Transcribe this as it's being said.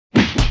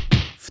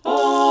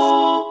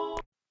Oh.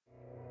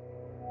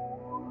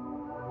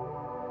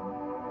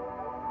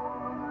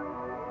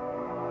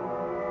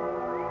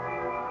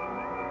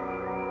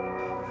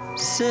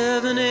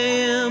 7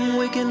 a.m.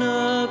 waking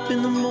up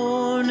in the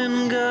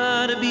morning,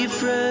 gotta be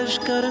fresh,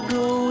 gotta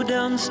go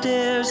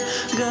downstairs,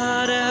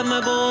 gotta have my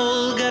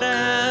bowl, gotta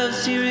have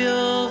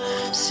cereal,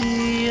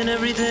 seeing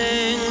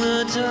everything,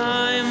 the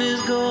time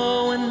is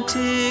going,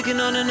 ticking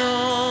on and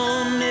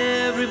on,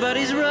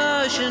 everybody's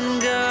rushing,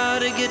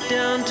 gotta get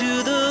down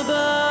to the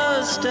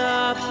bus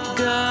stop,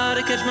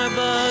 gotta catch my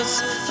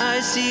bus, I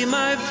see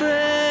my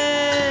friends,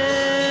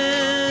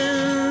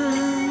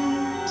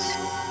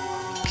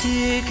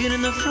 kicking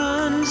in the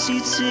front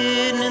seat,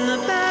 sitting in the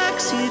back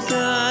seat,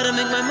 gotta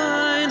make my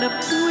mind up,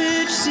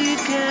 which seat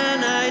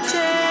can I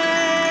take?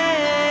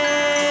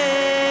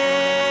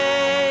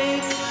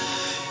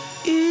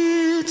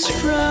 It's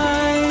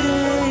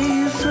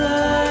Friday,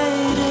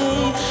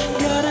 Friday,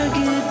 gotta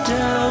get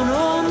down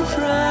on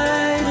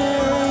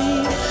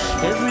Friday,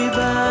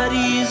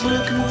 everybody's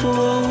looking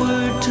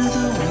forward to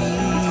the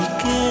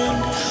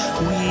weekend,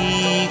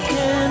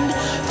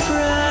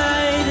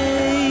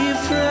 Friday,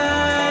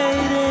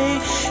 Friday,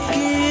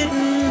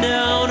 getting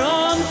down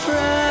on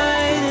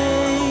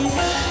Friday,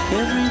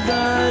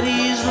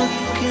 everybody's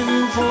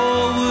looking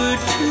forward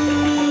to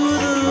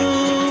the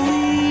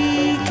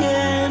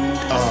weekend.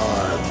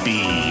 R.B.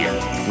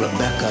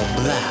 Rebecca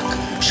Black,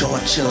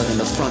 short chillin' in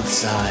the front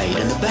side.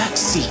 In the back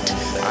seat,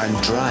 I'm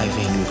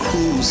driving,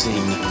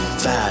 cruising,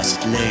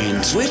 fast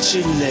lane,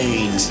 switching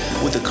lanes,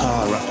 with the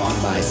car up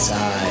on my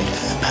side.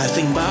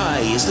 Passing by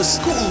is the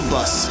school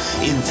bus.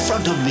 In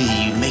front of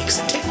me makes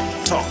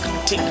tick-tock,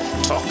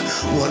 tick-tock.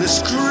 Wanna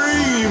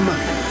scream!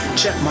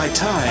 Check my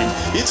time,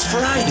 it's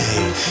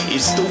Friday,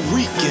 it's the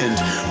weekend.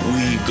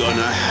 We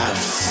gonna have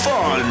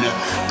fun.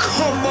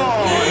 Come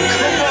on,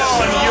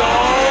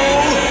 y'all!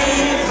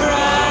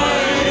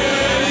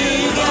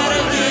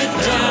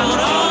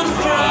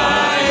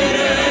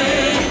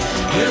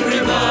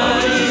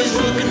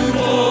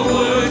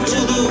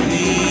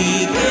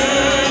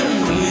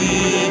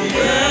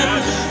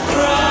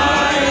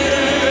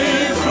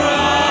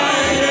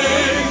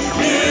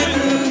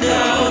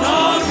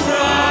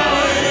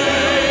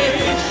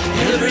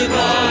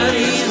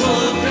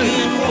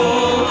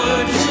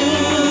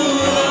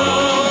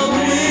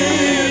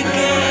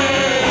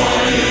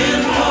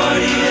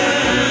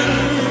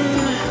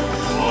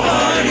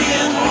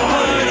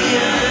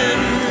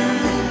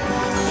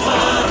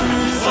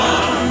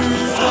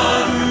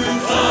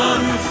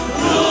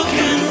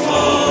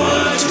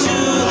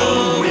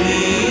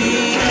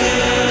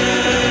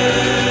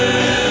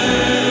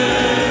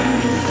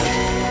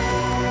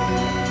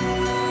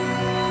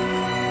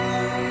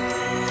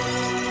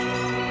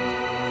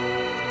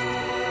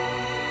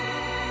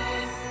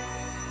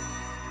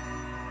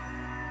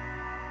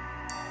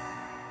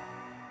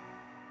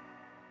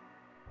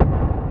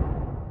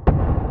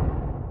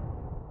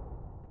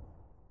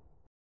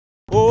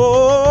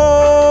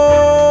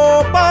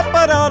 Oh, ba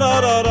ba da da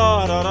da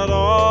da da da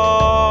da,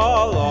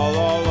 la la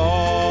la la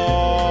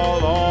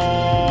la la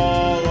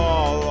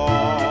la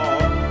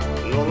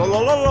la la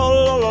la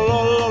la la la.